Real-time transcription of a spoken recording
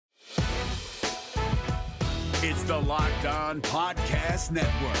It's the Locked On Podcast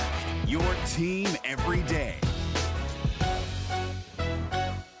Network, your team every day.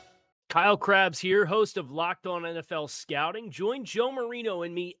 Kyle Krabs here, host of Locked On NFL Scouting. Join Joe Marino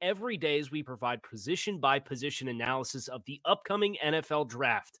and me every day as we provide position-by-position analysis of the upcoming NFL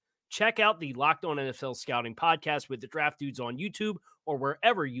Draft. Check out the Locked On NFL Scouting podcast with the Draft Dudes on YouTube or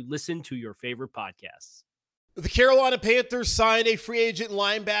wherever you listen to your favorite podcasts. The Carolina Panthers signed a free agent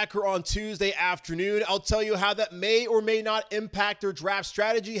linebacker on Tuesday afternoon. I'll tell you how that may or may not impact their draft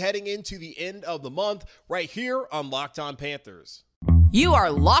strategy heading into the end of the month right here on Locked On Panthers. You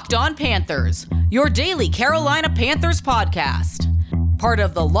are Locked On Panthers, your daily Carolina Panthers podcast. Part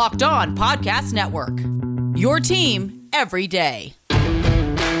of the Locked On Podcast Network, your team every day.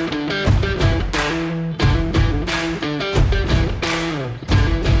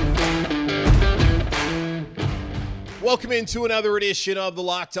 Welcome into another edition of the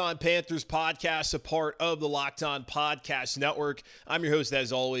Locked On Panthers podcast, a part of the Locked On Podcast Network. I'm your host,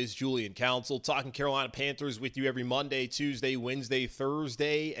 as always, Julian Council, talking Carolina Panthers with you every Monday, Tuesday, Wednesday,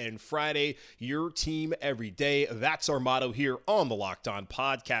 Thursday, and Friday. Your team every day. That's our motto here on the Locked On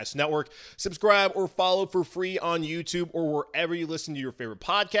Podcast Network. Subscribe or follow for free on YouTube or wherever you listen to your favorite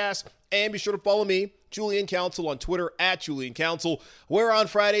podcast. And be sure to follow me, Julian Council, on Twitter at Julian Council, where on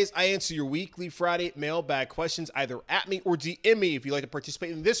Fridays I answer your weekly Friday mailbag questions either at me or DM me if you'd like to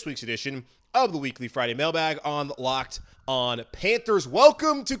participate in this week's edition of the weekly Friday mailbag on Locked On Panthers.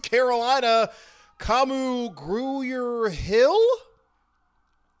 Welcome to Carolina, Kamu Grugier-Hill.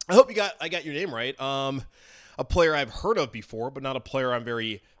 I hope I got your name right. A player I've heard of before, but not a player I'm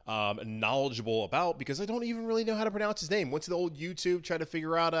very knowledgeable about because I don't even really know how to pronounce his name. Went to the old YouTube, tried to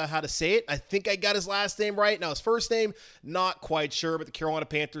figure out how to say it. I think I got his last name right. Now his first name, not quite sure, but the Carolina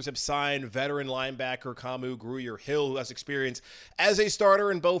Panthers have signed veteran linebacker Kamu Grugier-Hill, who has experience as a starter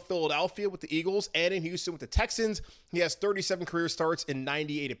in both Philadelphia with the Eagles and in Houston with the Texans. He has 37 career starts in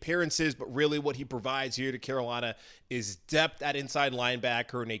 98 appearances, but really what he provides here to Carolina is depth at inside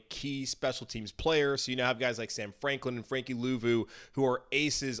linebacker and a key special teams player. So you now have guys like Sam Franklin and Frankie Louvu who are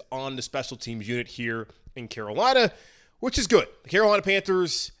aces on the special teams unit here in Carolina, which is good. The Carolina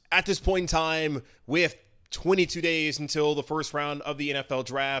Panthers, at this point in time, with 22 days until the first round of the NFL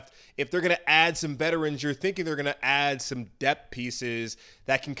draft, if they're going to add some veterans, you're thinking they're going to add some depth pieces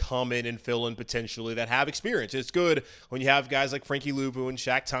that can come in and fill in potentially that have experience. It's good when you have guys like Frankie Louvu and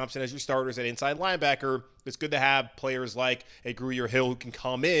Shaq Thompson as your starters at inside linebacker. It's good to have players like a Grugier-Hill who can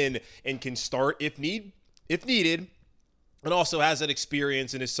come in and can start if needed, and also has that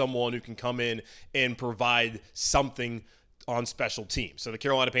experience and is someone who can come in and provide something on special teams. So the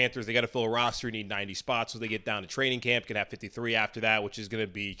Carolina Panthers, they got to fill a roster, need 90 spots. So they get down to training camp, can have 53 after that, which is going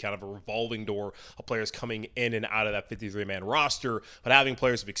to be kind of a revolving door of players coming in and out of that 53-man roster. But having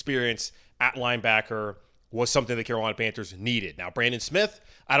players of experience at linebacker was something the Carolina Panthers needed. Now, Brandon Smith,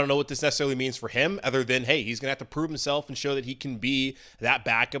 I don't know what this necessarily means for him other than, hey, he's going to have to prove himself and show that he can be that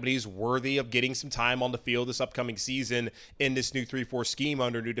backup, and he's worthy of getting some time on the field this upcoming season in this new 3-4 scheme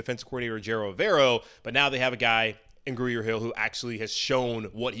under new defensive coordinator Jero Rivero. But now they have a guy in Grugier-Hill who actually has shown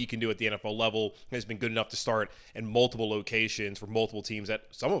what he can do at the NFL level, has been good enough to start in multiple locations for multiple teams that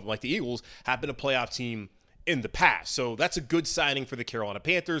some of them, like the Eagles, have been a playoff team in the past. So that's a good signing for the Carolina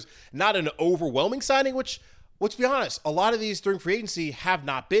Panthers. Not an overwhelming signing, which, let's be honest, a lot of these during free agency have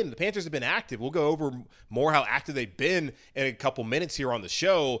not been. The Panthers have been active. We'll go over more how active they've been in a couple minutes here on the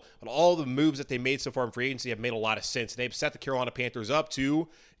show. But all the moves that they made so far in free agency have made a lot of sense. They've set the Carolina Panthers up to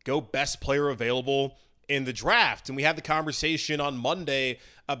go best player available in the draft. And we had the conversation on Monday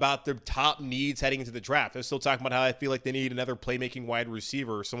about their top needs heading into the draft. I was still talking about how I feel like they need another playmaking wide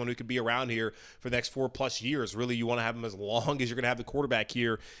receiver, someone who could be around here for the next 4+ years. Really, you want to have them as long as you're going to have the quarterback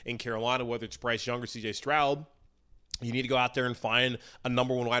here in Carolina, whether it's Bryce Young or CJ Stroud. You need to go out there and find a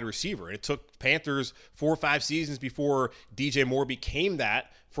number one wide receiver. And it took Panthers 4 or 5 seasons before DJ Moore became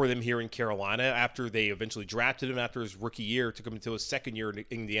that for them here in Carolina, after they eventually drafted him after his rookie year. It took him until his second year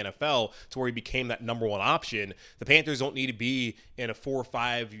in the NFL to where he became that number one option. The Panthers don't need to be in a 4 or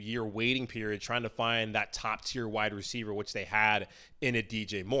 5 year waiting period trying to find that top tier wide receiver, which they had in a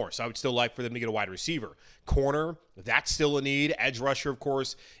DJ Moore. So I would still like for them to get a wide receiver. Corner, that's still a need. Edge rusher, of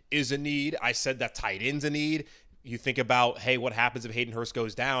course, is a need. I said that tight end's a need. You think about, hey, what happens if Hayden Hurst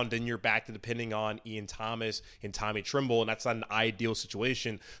goes down? Then you're back to depending on Ian Thomas and Tommy Trimble, and that's not an ideal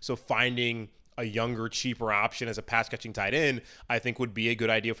situation. So finding a younger, cheaper option as a pass-catching tight end, I think would be a good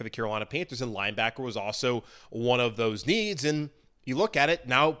idea for the Carolina Panthers, and linebacker was also one of those needs. And you look at it,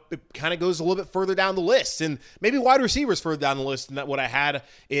 now it kind of goes a little bit further down the list, and maybe wide receivers further down the list than what I had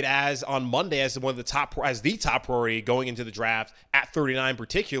it as on Monday as the top priority going into the draft at 39 in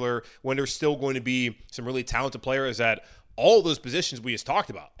particular, when there's still going to be some really talented players at all those positions we just talked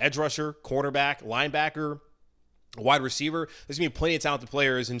about: edge rusher, cornerback, linebacker, wide receiver. There's going to be plenty of talented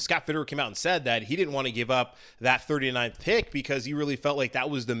players, and Scott Fitterer came out and said that he didn't want to give up that 39th pick because he really felt like that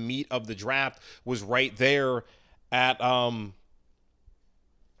was the meat of the draft, was right there at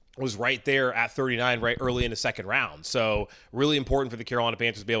 39, right early in the second round. So really important for the Carolina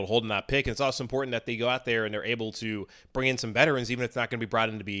Panthers to be able to hold in that pick. And it's also important that they go out there and they're able to bring in some veterans, even if it's not going to be brought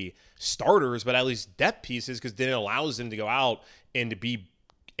in to be starters, but at least depth pieces, because then it allows them to go out and to be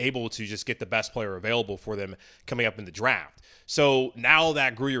able to just get the best player available for them coming up in the draft. So now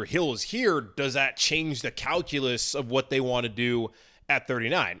that Gruyer Hill is here, does that change the calculus of what they want to do at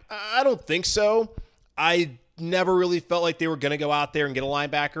 39? I don't think so. I never really felt like they were going to go out there and get a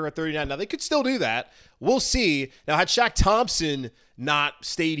linebacker at 39. Now, they could still do that. We'll see. Now, had Shaq Thompson not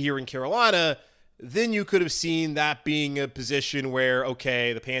stayed here in Carolina, then you could have seen that being a position where,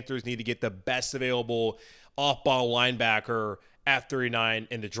 okay, the Panthers need to get the best available off-ball linebacker at 39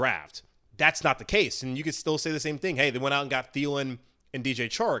 in the draft. That's not the case. And you could still say the same thing. Hey, they went out and got Thielen and DJ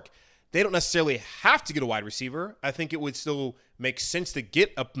Chark. They don't necessarily have to get a wide receiver. I think it would still make sense to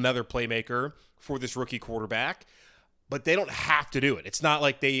get another playmaker for this rookie quarterback, but they don't have to do it. It's not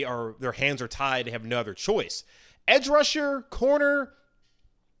like their hands are tied, they have no other choice. Edge rusher, corner,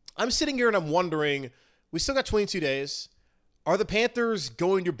 I'm sitting here and I'm wondering, we still got 22 days. Are the Panthers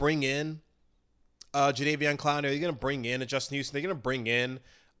going to bring in Jadeveon Clowney? Are they going to bring in a Justin Houston? Are they going to bring in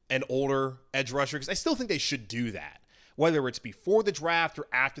an older edge rusher? Because I still think they should do that. Whether it's before the draft or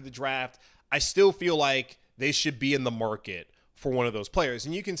after the draft, I still feel like they should be in the market for one of those players.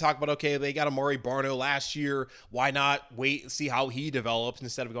 And you can talk about, okay, they got Amari Barno last year. Why not wait and see how he develops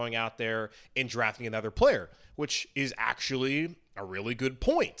instead of going out there and drafting another player, which is actually a really good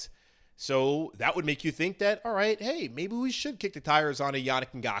point. So that would make you think that, all right, hey, maybe we should kick the tires on a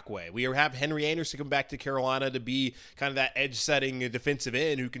Yannick Ngakoue. We have Henry Anderson come back to Carolina to be kind of that edge-setting defensive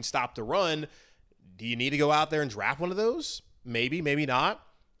end who can stop the run. Do you need to go out there and draft one of those? Maybe, maybe not.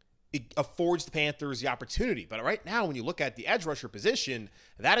 It affords the Panthers the opportunity. But right now, when you look at the edge rusher position,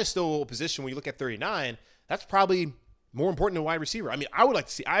 that is still a position when you look at 39, that's probably more important than a wide receiver. I mean,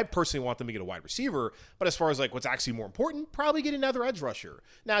 I personally want them to get a wide receiver, but as far as like what's actually more important, probably get another edge rusher.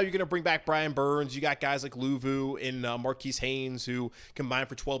 Now you're going to bring back Brian Burns. You got guys like Luvu and Marquise Haynes who combined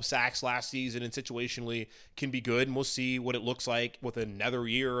for 12 sacks last season and situationally can be good. And we'll see what it looks like with another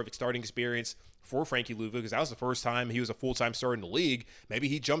year of starting experience for Frankie Luvu, because that was the first time he was a full-time starter in the league. Maybe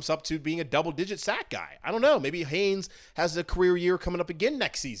he jumps up to being a double-digit sack guy. I don't know. Maybe Haynes has a career year coming up again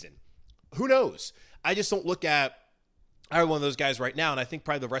next season. Who knows? I just don't look at either one of those guys right now, and I think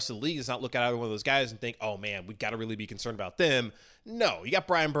probably the rest of the league does not look at either one of those guys and think, oh, man, we've got to really be concerned about them. No, you got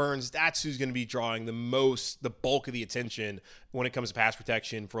Brian Burns. That's who's going to be drawing the bulk of the attention when it comes to pass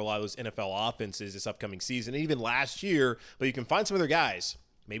protection for a lot of those NFL offenses this upcoming season, and even last year. But you can find some other guys,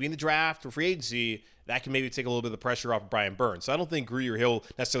 maybe in the draft or free agency, that can maybe take a little bit of the pressure off of Brian Burns. So I don't think Gruyer Hill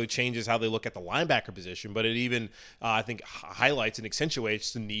necessarily changes how they look at the linebacker position, but it even, I think, highlights and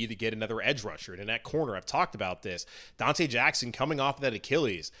accentuates the need to get another edge rusher. And in that corner, I've talked about this. Dante Jackson coming off of that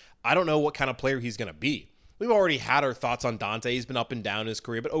Achilles, I don't know what kind of player he's going to be. We've already had our thoughts on Dante. He's been up and down in his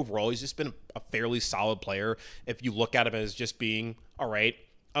career, but overall, he's just been a fairly solid player. If you look at him as just being, all right,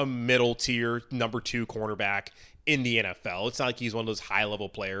 a middle tier number 2 cornerback in the NFL. It's not like he's one of those high-level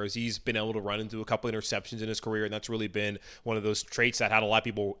players. He's been able to run into a couple interceptions in his career, and that's really been one of those traits that had a lot of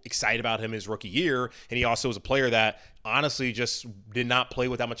people excited about him his rookie year. And he also was a player that honestly just did not play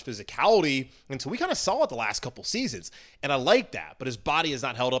with that much physicality until we kind of saw it the last couple seasons. And I like that, but his body has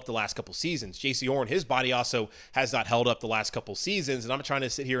not held up the last couple seasons. J.C. Horn, his body also has not held up the last couple seasons. And I'm not trying to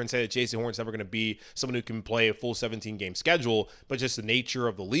sit here and say that J.C. Horn's never going to be someone who can play a full 17-game schedule, but just the nature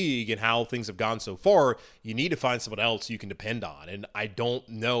of the league and how things have gone so far, you need to find someone else you can depend on. And I don't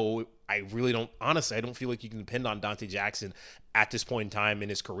know. I really don't, honestly, I don't feel like you can depend on Dante Jackson at this point in time in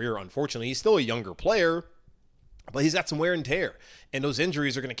his career. Unfortunately, he's still a younger player, but he's got some wear and tear, and those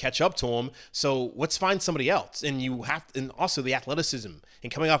injuries are going to catch up to him. So let's find somebody else. And and also the athleticism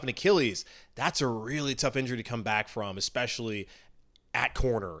and coming off an Achilles, that's a really tough injury to come back from, especially at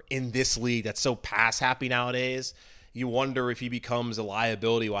corner in this league that's so pass happy nowadays. You wonder if he becomes a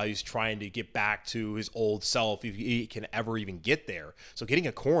liability while he's trying to get back to his old self, if he can ever even get there. So getting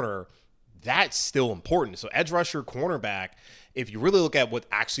a corner, that's still important. So edge rusher, cornerback, if you really look at what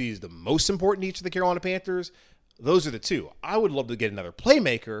actually is the most important to each of the Carolina Panthers, those are the two. I would love to get another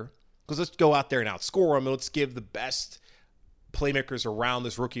playmaker, because let's go out there and outscore them, and let's give the best playmakers around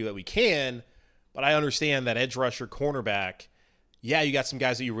this rookie that we can, but I understand that edge rusher, cornerback, yeah, you got some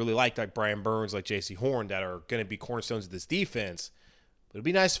guys that you really like Brian Burns, like J.C. Horn, that are going to be cornerstones of this defense. But it'd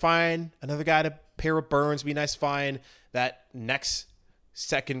be nice to find another guy to pair with Burns. It'd be nice to find that next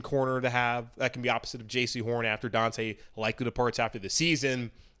second corner to have that can be opposite of J.C. Horn after Dante likely departs after the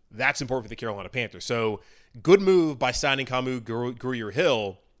season. That's important for the Carolina Panthers. So good move by signing Kamu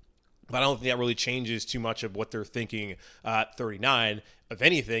Grugier-Hill, but I don't think that really changes too much of what they're thinking at 39. If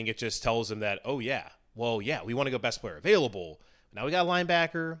anything, it just tells them that, we want to go best player available. Now we got a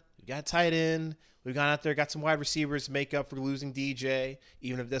linebacker, we got a tight end, we've gone out there, got some wide receivers to make up for losing DJ.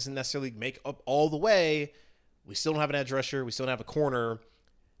 Even if it doesn't necessarily make up all the way, we still don't have an edge rusher, we still don't have a corner.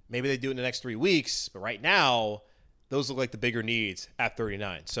 Maybe they do it in the next 3 weeks, but right now, those look like the bigger needs at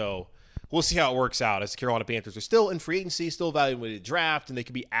 39. So we'll see how it works out as the Carolina Panthers are still in free agency, still evaluating the draft, and they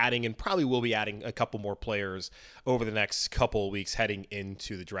could be adding and probably will be adding a couple more players over the next couple of weeks heading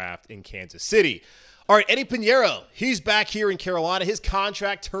into the draft in Kansas City. All right, Eddie Pinheiro, he's back here in Carolina. His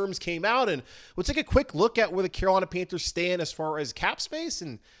contract terms came out, and we'll take a quick look at where the Carolina Panthers stand as far as cap space,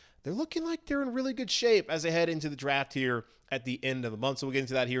 and they're looking like they're in really good shape as they head into the draft here at the end of the month. So we'll get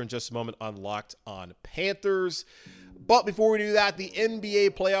into that here in just a moment on Locked on Panthers. But before we do that, the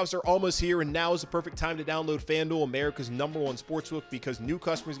NBA playoffs are almost here, and now is the perfect time to download FanDuel, America's #1 sportsbook, because new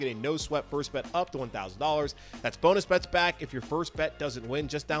customers get a no-sweat first bet up to $1,000. That's bonus bets back if your first bet doesn't win.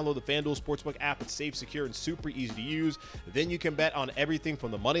 Just download the FanDuel Sportsbook app. It's safe, secure, and super easy to use. Then you can bet on everything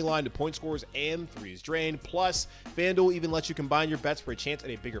from the money line to point scores and threes drained. Plus, FanDuel even lets you combine your bets for a chance at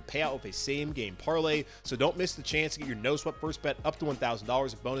a bigger payout with a same-game parlay. So don't miss the chance to get your no-sweat first bet up to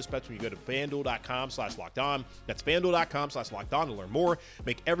 $1,000 of bonus bets when you go to FanDuel.com/lockedon. That's FanDuel.com/lockedon to learn more.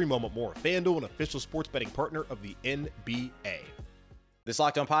 Make every moment more. FanDuel, an official sports betting partner of the NBA. This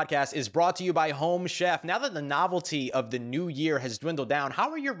Locked On podcast is brought to you by Home Chef. Now that the novelty of the new year has dwindled down, how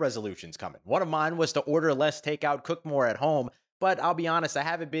are your resolutions coming? One of mine was to order less takeout, cook more at home, but I'll be honest, I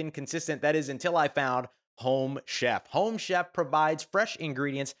haven't been consistent. That is until I found Home Chef. Home Chef provides fresh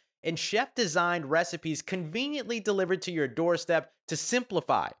ingredients and chef-designed recipes conveniently delivered to your doorstep to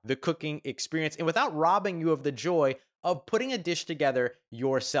simplify the cooking experience and without robbing you of the joy of putting a dish together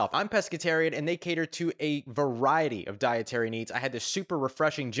yourself. I'm pescatarian, and they cater to a variety of dietary needs. I had this super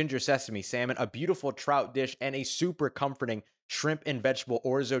refreshing ginger sesame salmon, a beautiful trout dish, and a super comforting shrimp and vegetable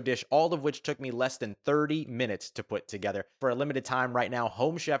orzo dish, all of which took me less than 30 minutes to put together. For a limited time right now,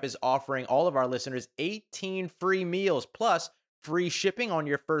 Home Chef is offering all of our listeners 18 free meals, plus free shipping on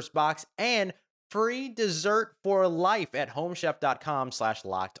your first box and free dessert for life at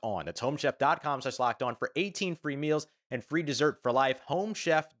homechef.com/lockedon. That's homechef.com/lockedon for 18 free meals and free dessert for life.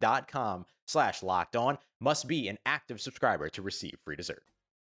 Homechef.com/lockedon. Must be an active subscriber to receive free dessert.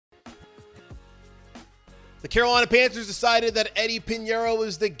 The Carolina Panthers decided that Eddie Pinheiro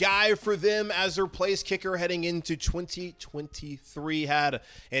is the guy for them as their place kicker heading into 2023. Had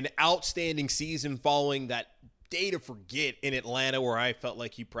an outstanding season following that day to forget in Atlanta, where I felt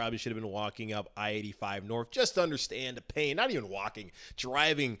like he probably should have been walking up I-85 North just to understand the pain, not even walking,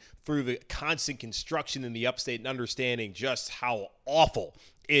 driving through the constant construction in the upstate and understanding just how awful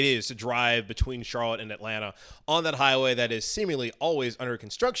it is to drive between Charlotte and Atlanta on that highway that is seemingly always under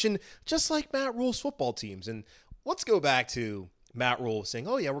construction, just like Matt Rule's football teams. And let's go back to Matt Rule saying,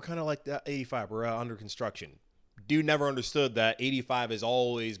 oh yeah, we're kind of like that 85, we're under construction. Dude never understood that 85 has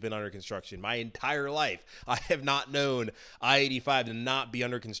always been under construction. My entire life, I have not known I-85 to not be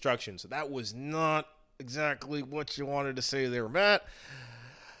under construction. So that was not exactly what you wanted to say there, Matt.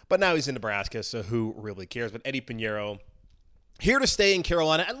 But now he's in Nebraska, so who really cares? But Eddie Pinheiro, here to stay in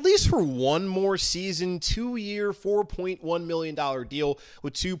Carolina, at least for one more season, 2-year, $4.1 million deal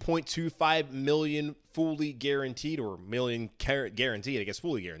with $2.25 million fully guaranteed, or million guaranteed, I guess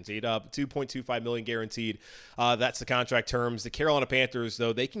fully guaranteed, $2.25 million guaranteed. That's the contract terms. The Carolina Panthers,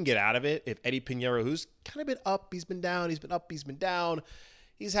 though, they can get out of it if Eddie Pinheiro, who's kind of been up, he's been down, he's been up, he's been down.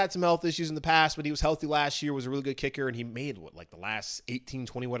 He's had some health issues in the past, but he was healthy last year, was a really good kicker, and he made, the last 18,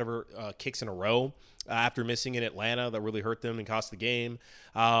 20, whatever kicks in a row after missing in Atlanta that really hurt them and cost the game.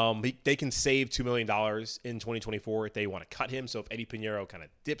 They can save $2 million in 2024 if they want to cut him. So if Eddie Pinheiro kind of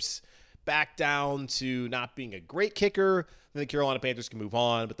dips back down to not being a great kicker, then the Carolina Panthers can move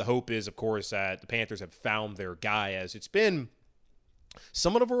on. But the hope is, of course, that the Panthers have found their guy, as it's been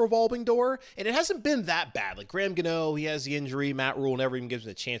somewhat of a revolving door, and it hasn't been that bad. Like Graham Gano, he has the injury. Matt Rule never even gives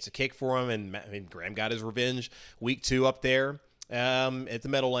him a chance to kick for him, and Graham got his revenge week 2 up there. at the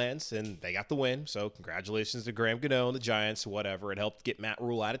Meadowlands, and they got the win. So congratulations to Graham Gano and the Giants, whatever. It helped get Matt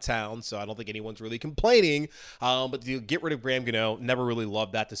Rule out of town, so I don't think anyone's really complaining. But to get rid of Graham Gano, never really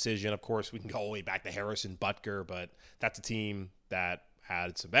loved that decision. Of course, we can go all the way back to Harrison Butker, but that's a team that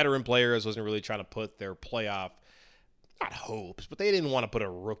had some veteran players, wasn't really trying to put their playoff, not hopes, but they didn't want to put a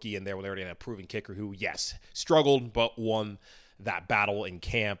rookie in there when they already had a proven kicker who, yes, struggled, but won that battle in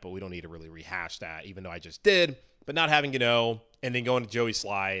camp. But we don't need to really rehash that, even though I just did. But not having Gano and then going to Joey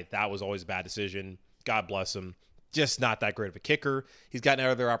Sly, that was always a bad decision. God bless him. Just not that great of a kicker. He's gotten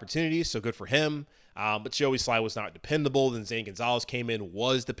out of their opportunities, so good for him. But Joey Sly was not dependable. Then Zane Gonzalez came in,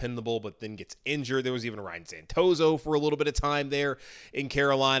 was dependable, but then gets injured. There was even Ryan Santoso for a little bit of time there in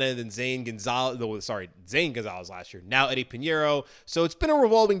Carolina. Then Zane Gonzalez last year. Now Eddie Pinheiro. So it's been a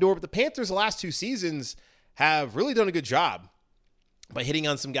revolving door. But the Panthers the last 2 seasons have really done a good job by hitting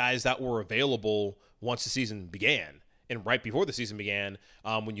on some guys that were available once the season began. And right before the season began,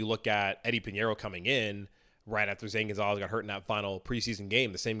 when you look at Eddie Pinheiro coming in, right after Zane Gonzalez got hurt in that final preseason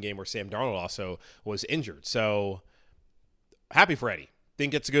game, the same game where Sam Darnold also was injured. So happy for Eddie.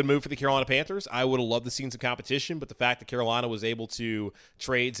 Think it's a good move for the Carolina Panthers. I would have loved to see some competition, but the fact that Carolina was able to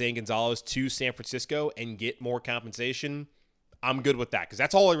trade Zane Gonzalez to San Francisco and get more compensation, I'm good with that, because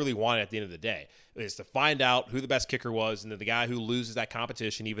that's all I really wanted at the end of the day, is to find out who the best kicker was, and then the guy who loses that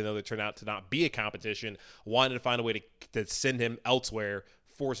competition, even though they turned out to not be a competition, wanted to find a way to send him elsewhere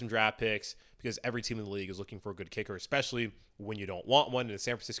for some draft picks, because every team in the league is looking for a good kicker, especially when you don't want one. And the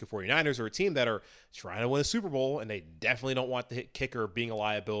San Francisco 49ers are a team that are trying to win a Super Bowl, and they definitely don't want the kicker being a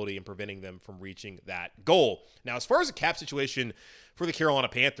liability and preventing them from reaching that goal. Now, as far as the cap situation for the Carolina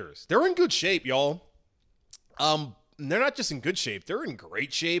Panthers, they're in good shape, y'all. They're not just in good shape. They're in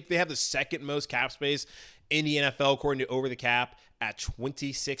great shape. They have the second most cap space in the NFL, according to Over the Cap, at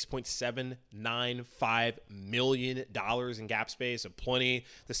 $26.795 million in cap space. So plenty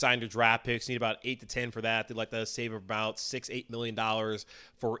to sign their draft picks. Need about 8 to 10 for that. They'd like to save about $6-8 million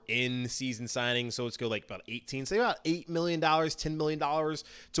for in-season signings. So let's go like about 18. Say about $8 million, $10 million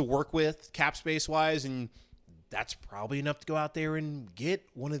to work with cap space-wise. And that's probably enough to go out there and get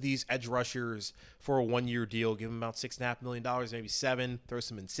one of these edge rushers for a 1-year deal. Give them about $6.5 million, maybe $7 million. Throw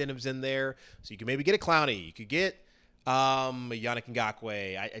some incentives in there. So you can maybe get a Clowney. You could get Yannick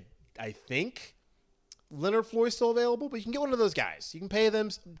Ngakoue. I think Leonard Floyd's still available, but you can get one of those guys. You can pay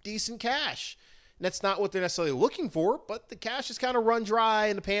them some decent cash. And that's not what they're necessarily looking for, but the cash is kind of run dry,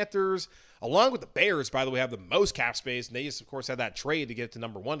 and the Panthers, along with the Bears, by the way, have the most cap space. And they just, of course, had that trade to get to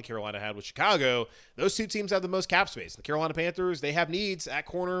number 1 Carolina had with Chicago. Those two teams have the most cap space. The Carolina Panthers, they have needs at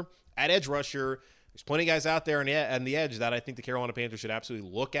corner, at edge rusher. There's plenty of guys out there on the edge that I think the Carolina Panthers should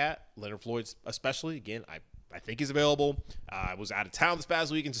absolutely look at. Leonard Floyd especially. Again, I think he's available. I was out of town this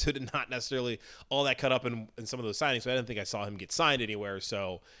past weekend, so did not necessarily all that cut up in some of those signings. So I didn't think I saw him get signed anywhere.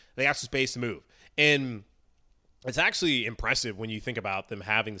 So they have some space to move. And it's actually impressive when you think about them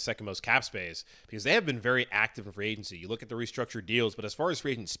having the second most cap space, because they have been very active in free agency. You look at the restructured deals, but as far as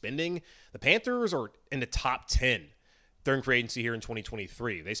free agent spending, the Panthers are in the top 10 during free agency here in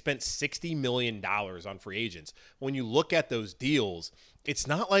 2023. They spent $60 million on free agents. When you look at those deals, it's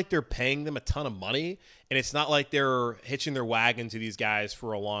not like they're paying them a ton of money, and it's not like they're hitching their wagon to these guys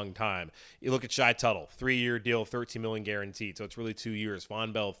for a long time. You look at Shai Tuttle, 3-year deal, $13 million guaranteed, so it's really 2 years.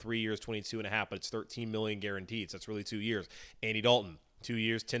 Von Bell, 3 years, $22.5 million, but it's $13 million guaranteed, so it's really 2 years. Andy Dalton, 2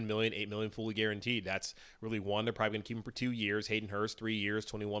 years, $10 million, $8 million fully guaranteed. That's really one. They're probably going to keep him for 2 years. Hayden Hurst, 3 years,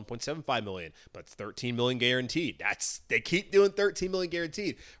 $21.75 million, but it's $13 million guaranteed. They keep doing $13 million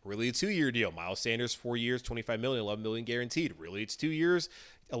guaranteed. Really a 2-year deal. Miles Sanders, 4 years, $25 million, $11 million guaranteed. Really it's 2 years,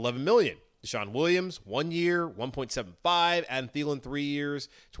 $11 million. Deshaun Williams, 1 year, $1.75. Adam Thielen, 3 years,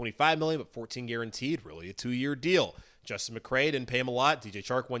 $25 million, but $14 guaranteed. Really a 2-year deal. Justin McCray, didn't pay him a lot. DJ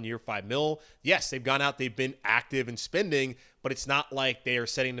Chark, 1 year, $5 million. Yes, they've gone out, they've been active in spending, but it's not like they are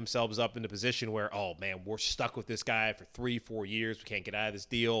setting themselves up in a position where, oh man, we're stuck with this guy for 3-4 years. We can't get out of this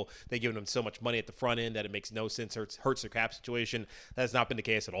deal. They've given him so much money at the front end that it makes no sense, hurts their cap situation. That has not been the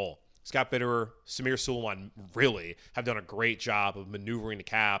case at all. Scott Fitterer, Samir Suleiman really have done a great job of maneuvering the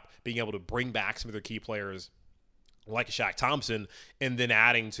cap, being able to bring back some of their key players like a Shaq Thompson, and then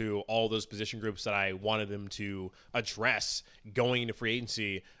adding to all those position groups that I wanted them to address going into free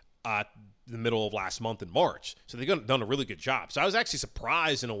agency the middle of last month in March. So they've done a really good job. So I was actually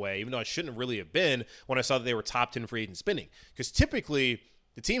surprised in a way, even though I shouldn't really have been, when I saw that they were top 10 free agent spending. Because typically,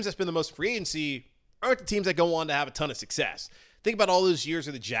 the teams that spend the most free agency aren't the teams that go on to have a ton of success. Think about all those years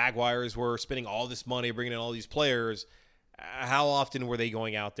where the Jaguars were spending all this money, bringing in all these players. How often were they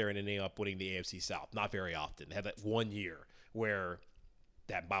going out there and ending up winning the AFC South? Not very often. They had that 1 year where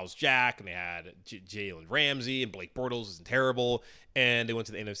had Miles Jack, and they had Jalen Ramsey, and Blake Bortles wasn't terrible, and they went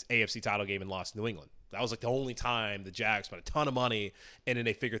to the AFC title game and lost to New England. That was like the only time the Jags spent a ton of money, and then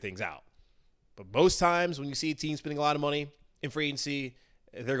they figure things out. But most times when you see a team spending a lot of money in free agency,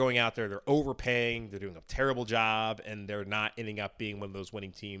 they're going out there, they're overpaying, they're doing a terrible job, and they're not ending up being one of those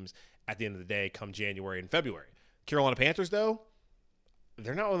winning teams at the end of the day come January and February. Carolina Panthers, though,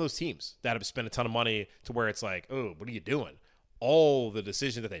 they're not one of those teams that have spent a ton of money to where it's like, oh, what are you doing? All the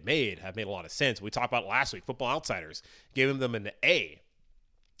decisions that they made have made a lot of sense. We talked about it last week. Football Outsiders gave them an A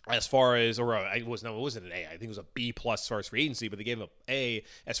as far as, it wasn't an A. I think it was a B plus as far as free agency, but they gave them an A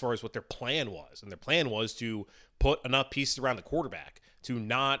as far as what their plan was. And their plan was to put enough pieces around the quarterback to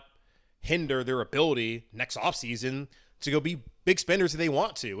not hinder their ability next offseason to go be big spenders if they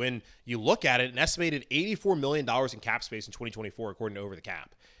want to. And you look at it, an estimated $84 million in cap space in 2024, according to Over the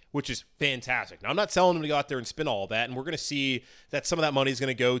Cap, which is fantastic. Now, I'm not telling them to go out there and spend all that, and we're going to see that some of that money is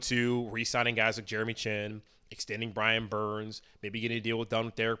going to go to re-signing guys like Jeremy Chin, extending Brian Burns, maybe getting a deal done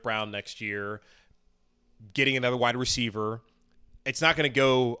with Derek Brown next year, getting another wide receiver. It's not going to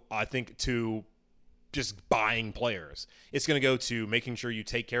go, I think, to just buying players. It's going to go to making sure you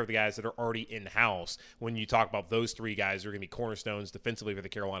take care of the guys that are already in-house when you talk about those three guys who are going to be cornerstones defensively for the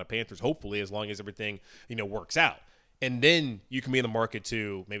Carolina Panthers, hopefully, as long as everything, works out. And then you can be in the market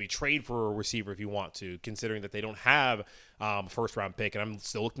to maybe trade for a receiver if you want to, considering that they don't have a first-round pick. And I'm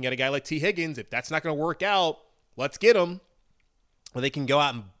still looking at a guy like T. Higgins. If that's not going to work out, let's get him. Or they can go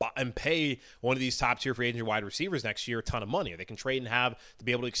out and pay one of these top-tier free agent wide receivers next year a ton of money. Or they can trade and have to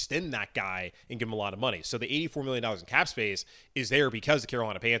be able to extend that guy and give him a lot of money. So the $84 million in cap space is there because the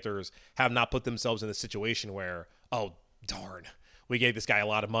Carolina Panthers have not put themselves in a situation where, oh, darn, we gave this guy a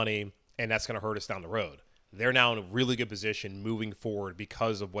lot of money, and that's going to hurt us down the road. They're now in a really good position moving forward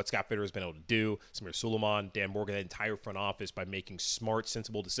because of what Scott Fitter has been able to do. Samir Suleiman, Dan Morgan, the entire front office by making smart,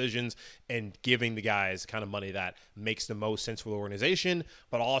 sensible decisions and giving the guys the kind of money that makes the most sense for the organization,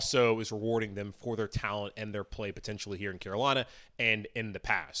 but also is rewarding them for their talent and their play potentially here in Carolina and in the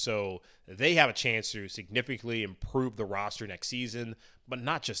past. So they have a chance to significantly improve the roster next season, but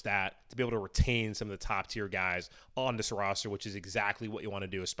not just that, to be able to retain some of the top tier guys on this roster, which is exactly what you want to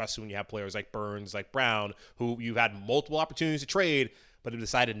do, especially when you have players like Burns, like Brown, who you've had multiple opportunities to trade, but have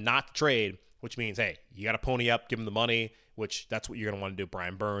decided not to trade, which means, hey, you got to pony up, give them the money, which that's what you're going to want to do.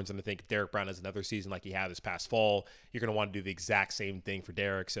 Brian Burns, and I think if Derek Brown has another season like he had this past fall, you're going to want to do the exact same thing for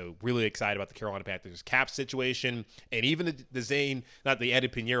Derek. So really excited about the Carolina Panthers cap situation, and even the Eddie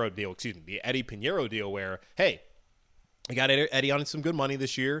Pinheiro deal where, hey, you got Eddie on some good money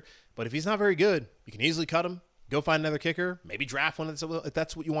this year, but if he's not very good, you can easily cut him, go find another kicker, maybe draft one if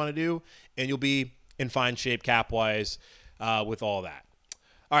that's what you want to do, and you'll be in fine shape cap-wise with all that.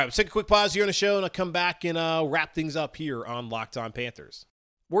 All right, let's take a quick pause here on the show, and I'll come back and wrap things up here on Locked On Panthers.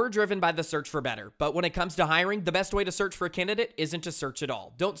 We're driven by the search for better, but when it comes to hiring, the best way to search for a candidate isn't to search at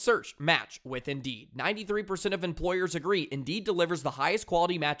all. Don't search, match with Indeed. 93% of employers agree Indeed delivers the highest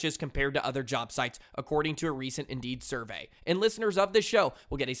quality matches compared to other job sites, according to a recent Indeed survey. And listeners of this show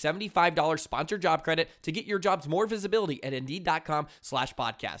will get a $75 sponsored job credit to get your jobs more visibility at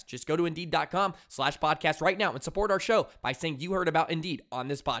Indeed.com/podcast. Just go to Indeed.com/podcast right now and support our show by saying you heard about Indeed on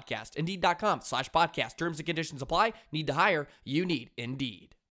this podcast. Indeed.com/podcast. Terms and conditions apply. Need to hire? You need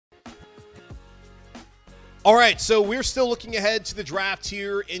Indeed. All right, so we're still looking ahead to the draft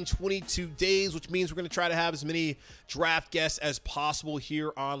here in 22 days, which means we're going to try to have as many draft guests as possible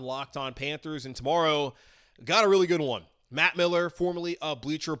here on Locked On Panthers. And tomorrow, got a really good one. Matt Miller, formerly of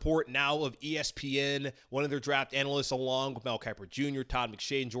Bleacher Report, now of ESPN, one of their draft analysts, along with Mel Kiper Jr., Todd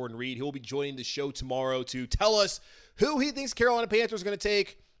McShay, and Jordan Reed. He'll be joining the show tomorrow to tell us who he thinks Carolina Panthers are going to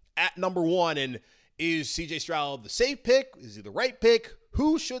take at number one. And is C.J. Stroud the safe pick? Is he the right pick?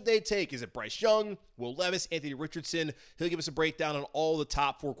 Who should they take? Is it Bryce Young, Will Levis, Anthony Richardson? He'll give us a breakdown on all the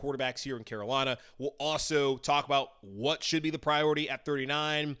top four quarterbacks here in Carolina. We'll also talk about what should be the priority at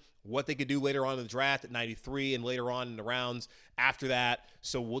 39, what they could do later on in the draft at 93, and later on in the rounds after that.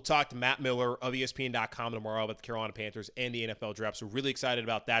 So we'll talk to Matt Miller of ESPN.com tomorrow about the Carolina Panthers and the NFL draft. So really excited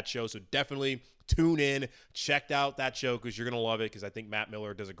about that show. So definitely tune in, check out that show because you're going to love it because I think Matt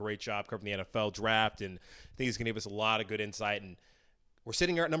Miller does a great job covering the NFL draft, and I think he's going to give us a lot of good insight. And we're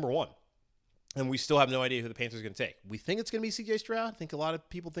sitting here at number one, and we still have no idea who the Panthers are going to take. We think it's going to be C.J. Stroud. I think a lot of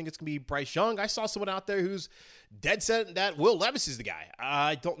people think it's going to be Bryce Young. I saw someone out there who's dead set that Will Levis is the guy.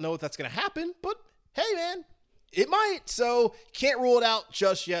 I don't know if that's going to happen, but hey, man, it might. So can't rule it out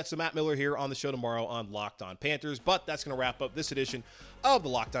just yet. So Matt Miller here on the show tomorrow on Locked On Panthers. But that's going to wrap up this edition of the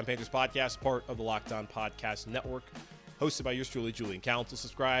Locked On Panthers podcast, part of the Locked On Podcast Network. hosted by yours truly, Julian Council.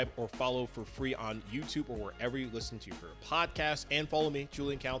 Subscribe or follow for free on YouTube or wherever you listen to your podcast. And follow me,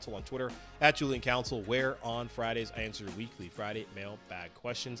 Julian Council, on Twitter at Julian Council, where on Fridays I answer weekly Friday mailbag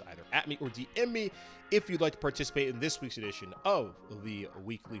questions, either at me or DM me if you'd like to participate in this week's edition of the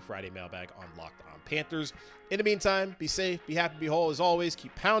weekly Friday mailbag on Locked On Panthers. In the meantime, be safe, be happy, be whole. As always,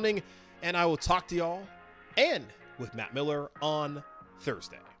 keep pounding, and I will talk to y'all and with Matt Miller on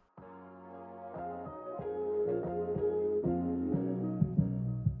Thursday.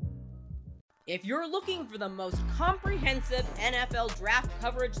 If you're looking for the most comprehensive NFL draft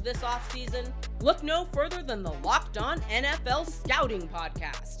coverage this offseason, look no further than the Locked On NFL Scouting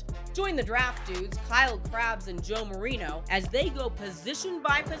Podcast. Join the draft dudes, Kyle Krabs and Joe Marino, as they go position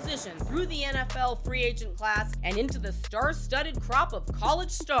by position through the NFL free agent class and into the star-studded crop of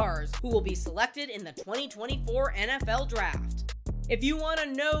college stars who will be selected in the 2024 NFL Draft. If you want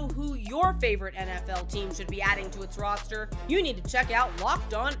to know who your favorite NFL team should be adding to its roster, you need to check out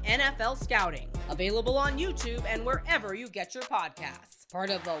Locked On NFL Scouting, available on YouTube and wherever you get your podcasts. Part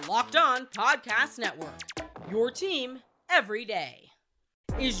of the Locked On Podcast Network, your team every day.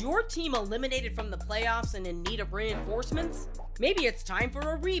 Is your team eliminated from the playoffs and in need of reinforcements? Maybe it's time for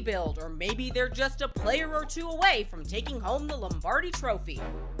a rebuild, or maybe they're just a player or two away from taking home the Lombardi Trophy.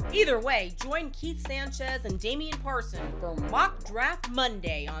 Either way, join Keith Sanchez and Damian Parson for Mock Draft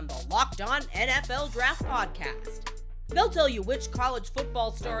Monday on the Locked On NFL Draft Podcast. They'll tell you which college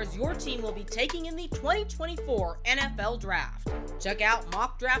football stars your team will be taking in the 2024 NFL Draft. Check out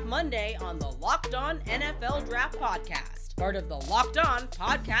Mock Draft Monday on the Locked On NFL Draft Podcast, part of the Locked On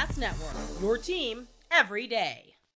Podcast Network, your team every day.